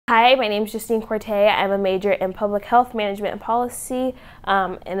Hi, my name is Justine. I'm a major in public health management and policy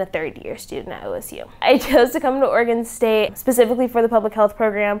and a third-year student at OSU. I chose to come to Oregon State specifically for the public health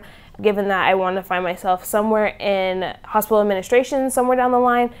program, given that I wanted to find myself somewhere in hospital administration somewhere down the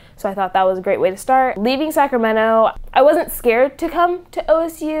line, so I thought that was a great way to start. Leaving Sacramento, I wasn't scared to come to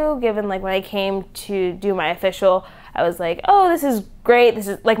OSU, given like when I came to do my official, I was like, oh, this is great. This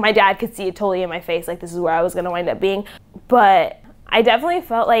is like my dad could see it totally in my face, like this is where I was gonna wind up being. But I definitely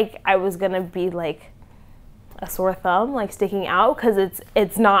felt like I was gonna be like a sore thumb, like sticking out, because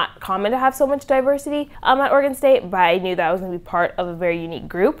it's not common to have so much diversity at Oregon State, but I knew that I was gonna be part of a very unique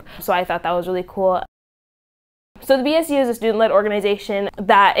group, so I thought that was really cool. So the BSU is a student-led organization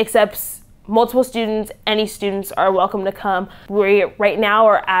that accepts multiple students. Any students are welcome to come. We right now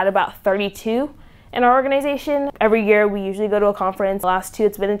are at about 32 in our organization. Every year we usually go to a conference. The last two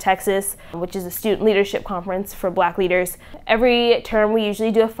it's been in Texas, which is a student leadership conference for Black leaders. Every term we usually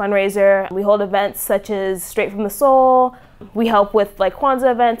do a fundraiser. We hold events such as Straight from the Soul. We help with like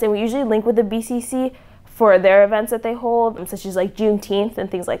Kwanzaa events, and we usually link with the BCC for their events that they hold, such as like Juneteenth and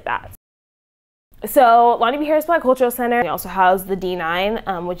things like that. So Lonnie B. Harris Black Cultural Center, we also house the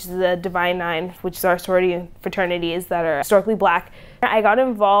D9, which is the Divine Nine, which is our sorority and fraternities that are historically Black. I got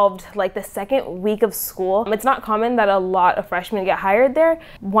involved like the second week of school. It's not common that a lot of freshmen get hired there.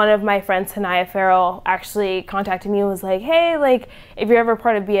 One of my friends, Hanaya Farrell, actually contacted me and was like, hey, like if you're ever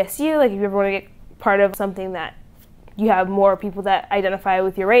part of BSU, like if you ever want to get part of something that you have more people that identify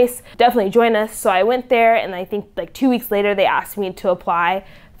with your race, definitely join us. So I went there, and I think like 2 weeks later they asked me to apply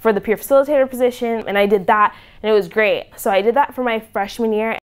for the peer facilitator position, and I did that, and it was great. So I did that for my freshman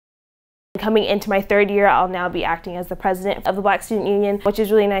year. Coming into my third year, I'll now be acting as the president of the Black Student Union, which is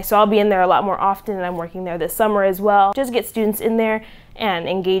really nice. So I'll be in there a lot more often, and I'm working there this summer as well. Just get students in there and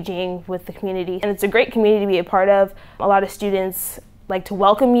engaging with the community. And it's a great community to be a part of. A lot of students like to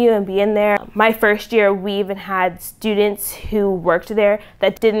welcome you and be in there. My first year, we even had students who worked there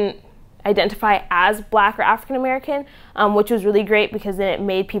that didn't identify as Black or African American, which was really great because then it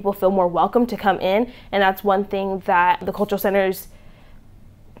made people feel more welcome to come in. And that's one thing that the cultural centers,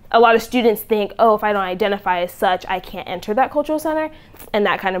 a lot of students think, oh, if I don't identify as such, I can't enter that cultural center. And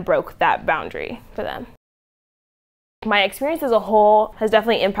that kind of broke that boundary for them. My experience as a whole has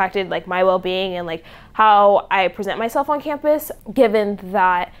definitely impacted like my well-being and like how I present myself on campus, given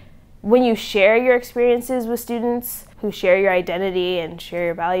that when you share your experiences with students who share your identity and share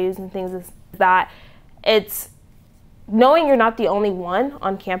your values and things like that, it's knowing you're not the only one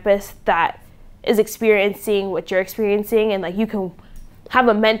on campus that is experiencing what you're experiencing, and like you can have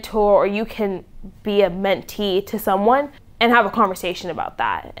a mentor or you can be a mentee to someone and have a conversation about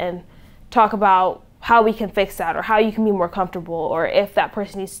that and talk about how we can fix that or how you can be more comfortable, or if that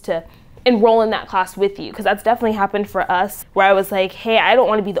person needs to enroll in that class with you, because that's definitely happened for us, where I was like, hey, I don't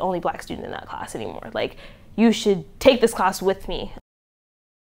want to be the only Black student in that class anymore. Like, you should take this class with me.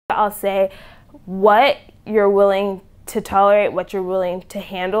 I'll say what you're willing to tolerate, what you're willing to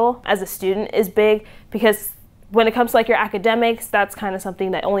handle as a student is big, because when it comes to like your academics, that's kind of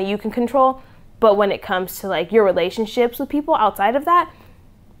something that only you can control. But when it comes to like your relationships with people outside of that,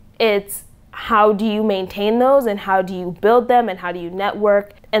 it's how do you maintain those, and how do you build them, and how do you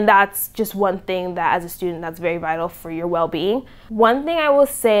network? And that's just one thing that as a student that's very vital for your well-being. One thing I will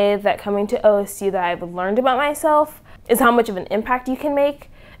say that coming to OSU that I've learned about myself is how much of an impact you can make,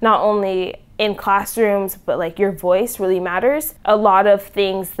 not only in classrooms, but like your voice really matters. A lot of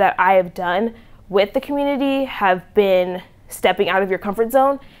things that I have done with the community have been stepping out of your comfort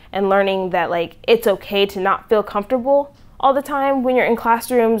zone and learning that like it's okay to not feel comfortable all the time when you're in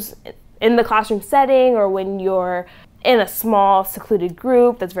classrooms, in the classroom setting, or when you're in a small secluded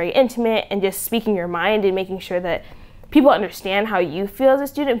group that's very intimate, and just speaking your mind and making sure that people understand how you feel as a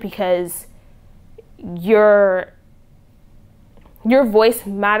student, because your voice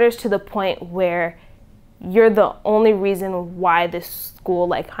matters to the point where you're the only reason why this school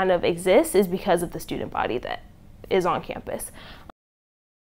like kind of exists is because of the student body that is on campus.